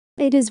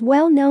It is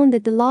well known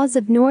that the laws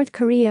of North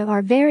Korea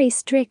are very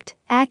strict.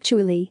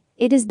 Actually,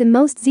 it is the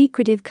most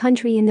secretive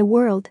country in the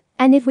world,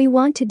 and if we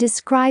want to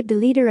describe the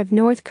leader of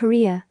North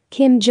Korea,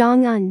 Kim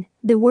Jong-un,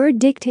 the word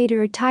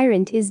dictator or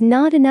tyrant is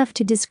not enough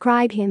to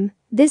describe him.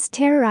 This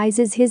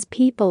terrorizes his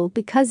people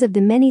because of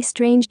the many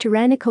strange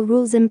tyrannical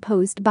rules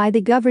imposed by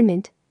the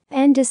government.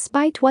 And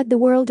despite what the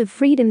world of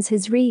freedoms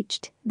has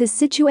reached, the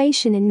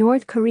situation in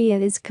North Korea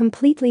is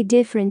completely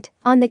different.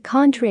 On the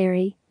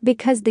contrary,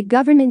 because the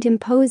government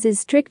imposes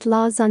strict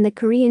laws on the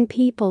Korean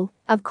people,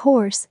 of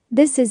course,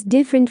 this is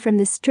different from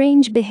the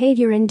strange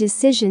behavior and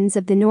decisions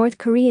of the North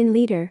Korean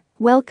leader.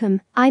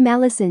 Welcome, I'm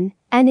Allison,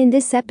 and in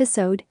this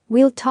episode,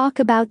 we'll talk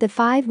about the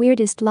 5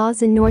 weirdest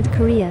laws in North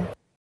Korea.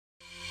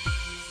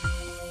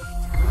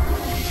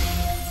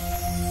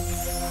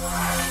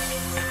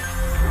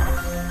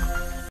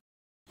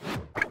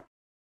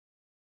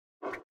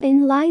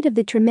 In light of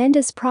the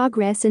tremendous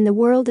progress in the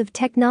world of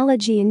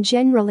technology in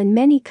general in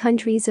many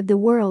countries of the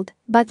world,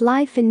 but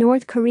life in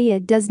North Korea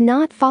does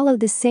not follow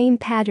the same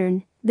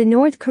pattern. The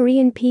North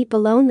Korean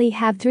people only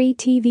have 3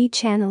 TV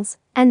channels,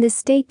 and the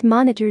state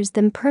monitors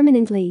them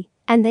permanently,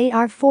 and they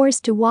are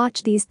forced to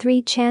watch these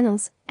 3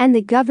 channels, and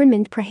the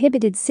government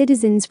prohibited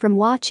citizens from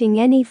watching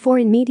any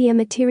foreign media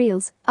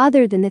materials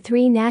other than the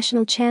 3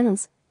 national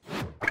channels.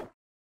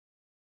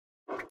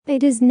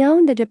 It is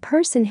known that a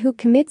person who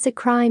commits a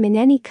crime in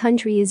any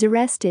country is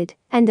arrested,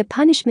 and the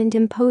punishment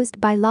imposed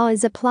by law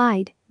is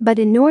applied, but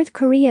in North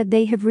Korea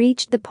they have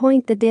reached the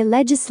point that they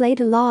legislate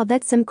a law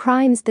that some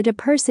crimes that a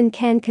person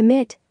can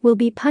commit will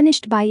be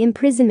punished by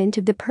imprisonment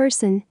of the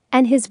person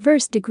and his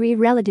first-degree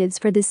relatives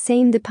for the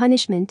same the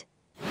punishment.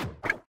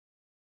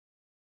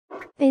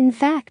 In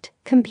fact,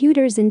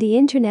 computers and the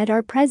internet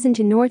are present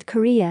in North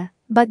Korea,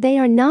 but they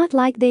are not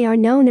like they are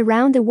known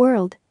around the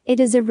world. It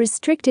is a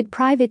restricted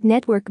private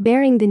network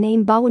bearing the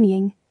name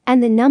Baonying,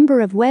 and the number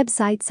of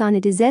websites on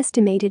it is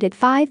estimated at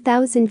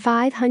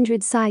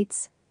 5,500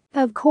 sites.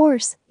 Of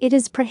course, it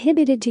is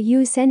prohibited to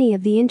use any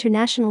of the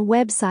international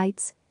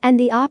websites, and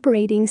the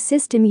operating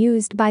system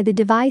used by the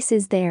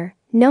devices there,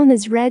 known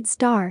as Red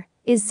Star,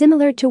 is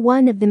similar to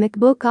one of the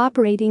MacBook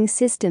operating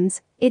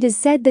systems. It is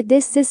said that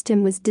this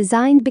system was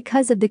designed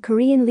because of the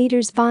Korean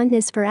leader's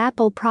fondness for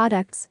Apple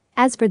products.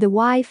 As for the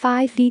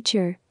Wi-Fi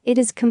feature, it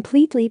is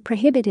completely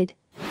prohibited.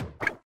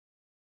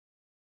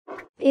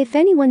 If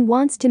anyone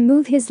wants to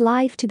move his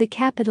life to the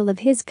capital of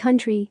his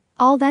country,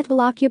 all that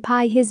will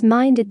occupy his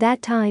mind at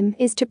that time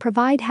is to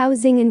provide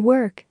housing and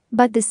work,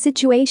 but the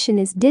situation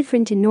is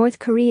different in North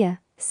Korea.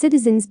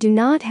 Citizens do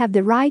not have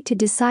the right to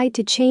decide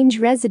to change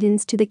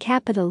residence to the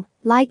capital,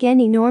 like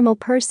any normal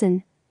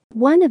person.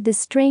 One of the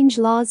strange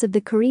laws of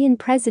the Korean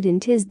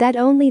president is that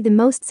only the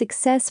most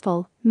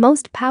successful,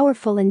 most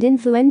powerful and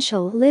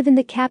influential live in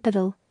the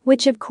capital,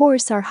 which of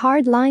course are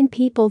hard-line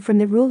people from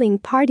the ruling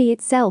party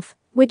itself,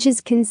 which is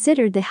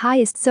considered the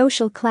highest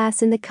social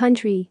class in the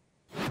country.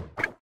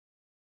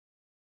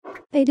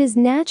 It is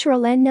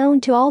natural and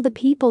known to all the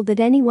people that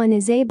anyone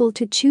is able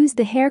to choose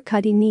the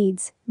haircut he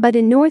needs, but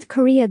in North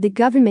Korea the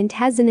government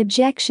has an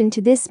objection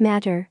to this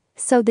matter,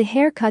 so the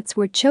haircuts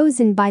were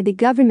chosen by the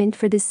government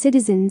for the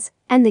citizens,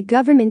 and the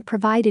government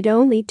provided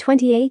only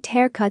 28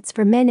 haircuts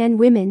for men and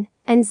women,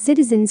 and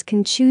citizens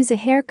can choose a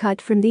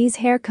haircut from these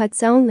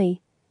haircuts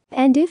only.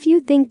 And if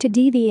you think to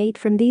deviate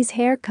from these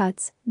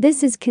haircuts,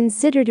 this is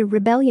considered a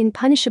rebellion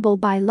punishable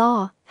by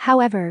law.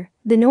 However,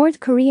 the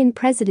North Korean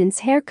president's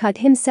haircut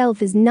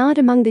himself is not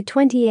among the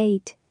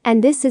 28,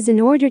 and this is in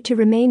order to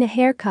remain a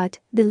haircut.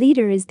 The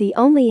leader is the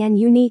only and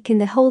unique in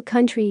the whole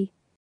country.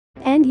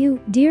 And you,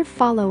 dear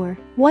follower,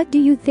 what do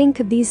you think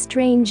of these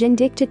strange and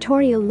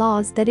dictatorial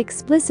laws that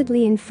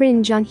explicitly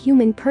infringe on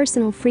human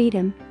personal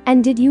freedom?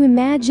 And did you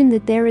imagine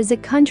that there is a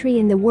country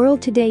in the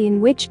world today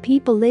in which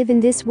people live in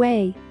this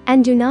way?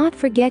 And do not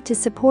forget to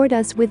support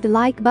us with the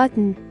like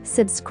button,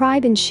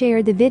 subscribe and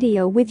share the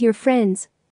video with your friends.